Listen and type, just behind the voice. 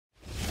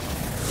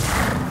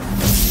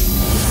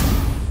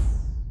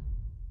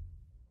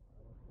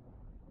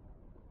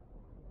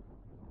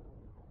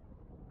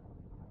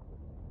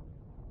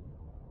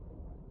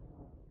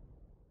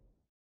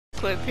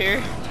clip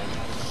here.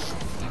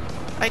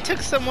 I took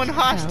someone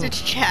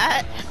hostage,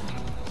 chat.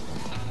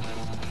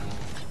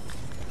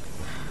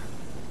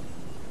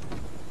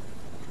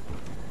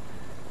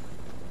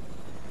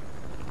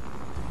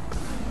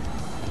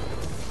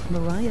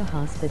 Mariah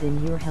hosted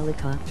in your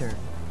helicopter.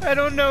 I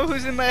don't know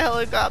who's in my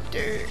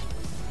helicopter.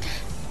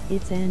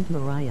 It's and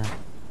Mariah.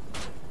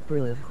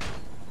 Bruh.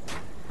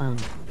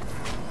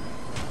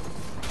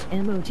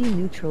 Emoji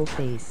neutral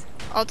face.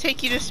 I'll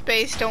take you to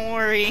space, don't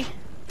worry.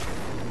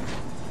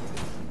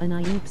 Can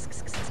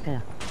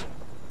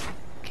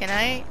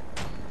I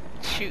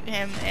shoot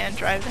him and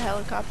drive the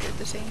helicopter at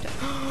the same time?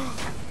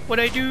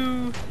 What'd I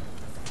do?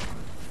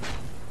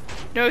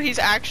 No, he's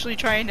actually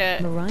trying to...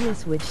 Mariah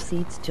switch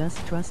seats,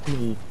 just trust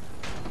me.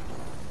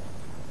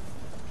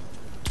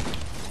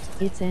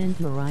 It's and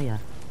Mariah.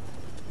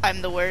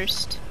 I'm the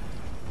worst.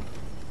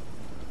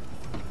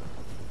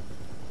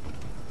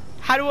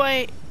 How do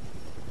I...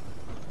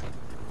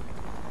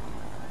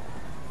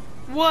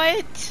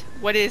 What?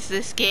 What is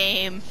this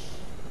game?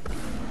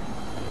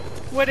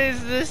 What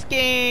is this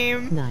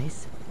game?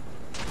 Nice.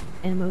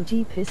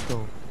 Emoji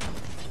pistol.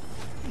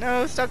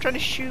 No, stop trying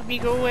to shoot me,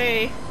 go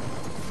away.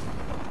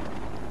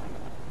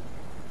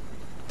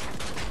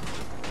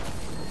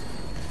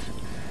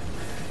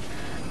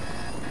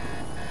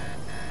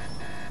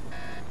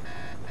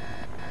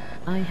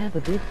 I have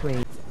a big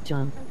brain.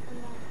 Jump.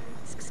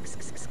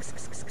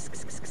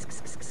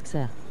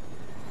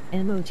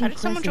 Emoji How did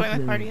someone join my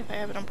moon. party if I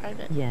have it on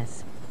private?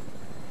 Yes.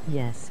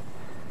 Yes.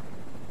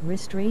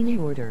 Restraining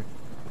order.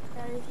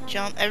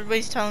 Jump.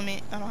 Everybody's telling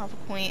me I don't have a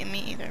point in me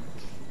either.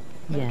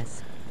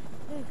 Yes.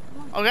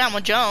 Okay, I'm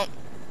gonna jump.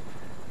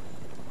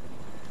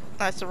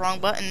 That's the wrong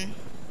button.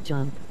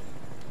 Jump.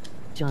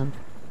 Jump.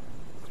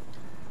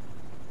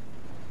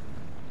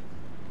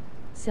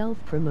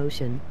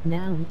 Self-promotion.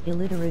 Noun.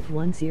 Illiterate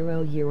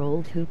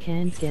 10-year-old who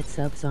can't get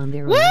subs on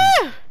their Woo!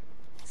 own.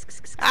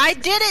 I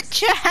did it,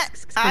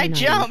 chat! I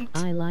jumped!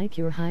 I like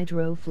your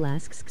hydro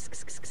flask.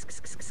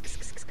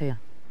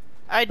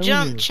 I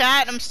jumped,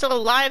 chat! I'm still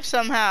alive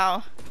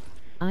somehow.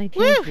 I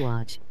can't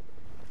watch.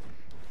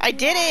 I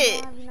did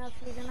it!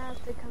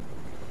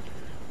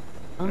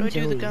 How do I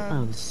do the Joey,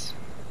 guns?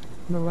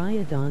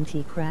 Mariah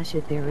Dante crash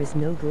it. There is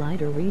no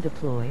glider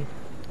redeploy.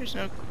 There's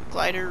no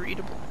glider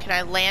readable. Can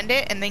I land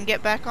it and then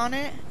get back on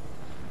it?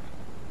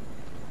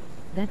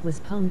 That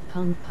was punk.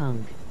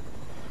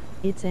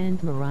 It's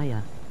and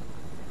Mariah.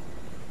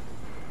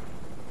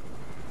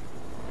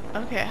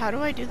 Okay, how do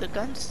I do the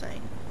guns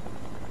thing?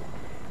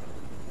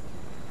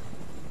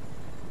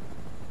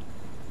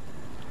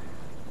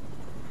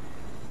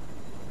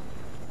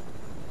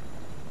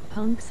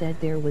 Punk said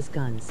there was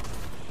guns.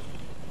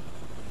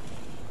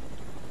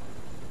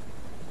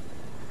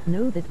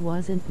 No, that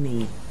wasn't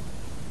me.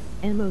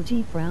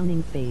 Emoji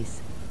frowning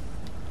face.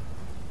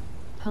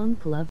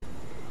 Punk love.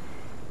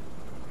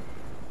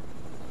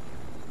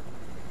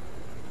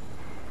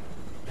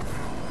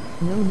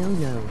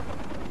 No.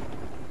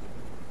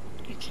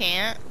 You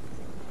can't?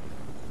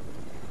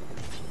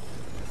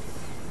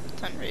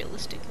 It's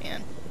unrealistic,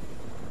 man.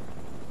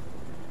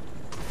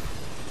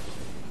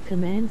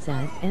 Command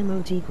sad,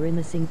 emoji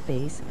grimacing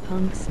face,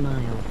 punk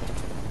smile.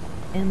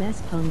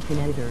 MS Punk in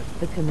editor,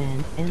 the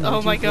command, emoji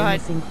Oh my God.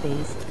 grimacing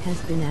face,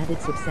 has been added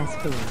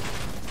successfully.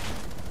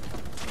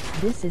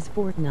 This is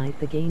Fortnite,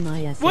 the game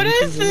ISM. What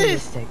is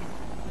this?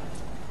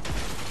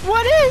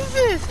 What is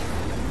this?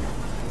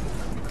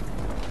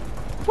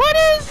 What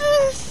is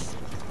this?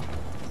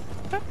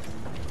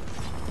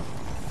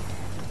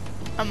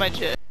 I'm a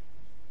jet.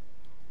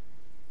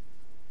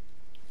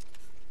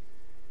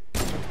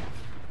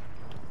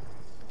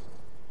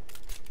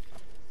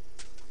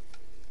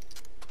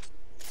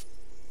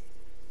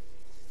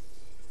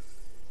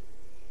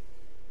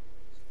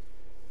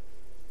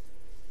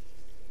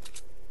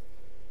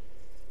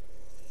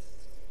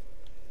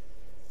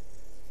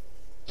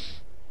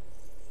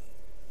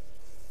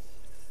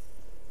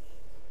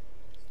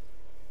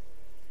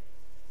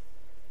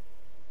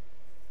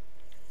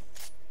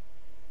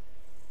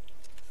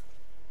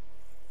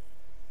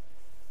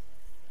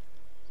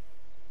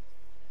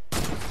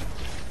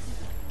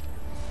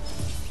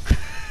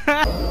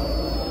 Ha